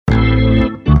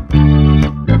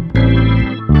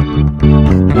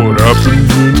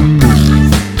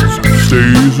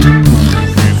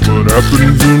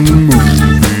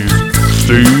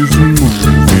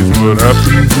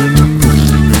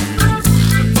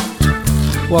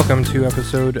Welcome to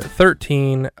episode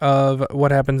 13 of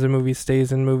What Happens in Movies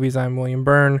Stays in Movies. I'm William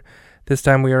Byrne. This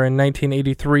time we are in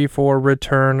 1983 for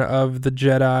Return of the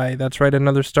Jedi. That's right,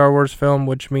 another Star Wars film,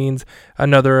 which means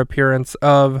another appearance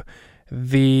of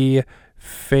the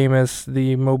famous,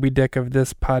 the Moby Dick of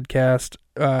this podcast,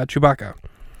 Chewbacca.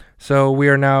 So we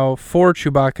are now 4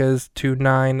 Chewbaccas to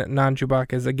 9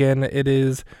 non-Chewbaccas. Again, it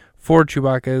is 4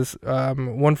 Chewbaccas,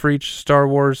 one for each Star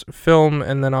Wars film,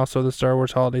 and then also the Star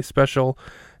Wars Holiday Special.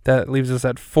 That leaves us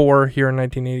at 4 here in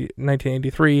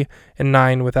 1983, and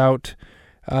 9 without.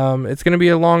 It's going to be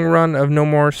a long run of no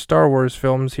more Star Wars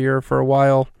films here for a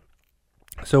while,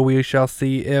 so we shall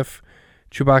see if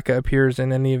Chewbacca appears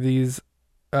in any of these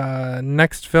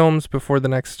next films before the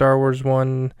next Star Wars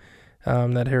one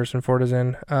that Harrison Ford is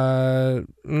in.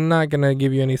 Not going to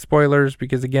give you any spoilers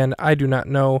because, again, I do not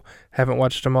know, haven't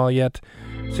watched them all yet,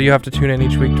 so you have to tune in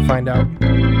each week to find out.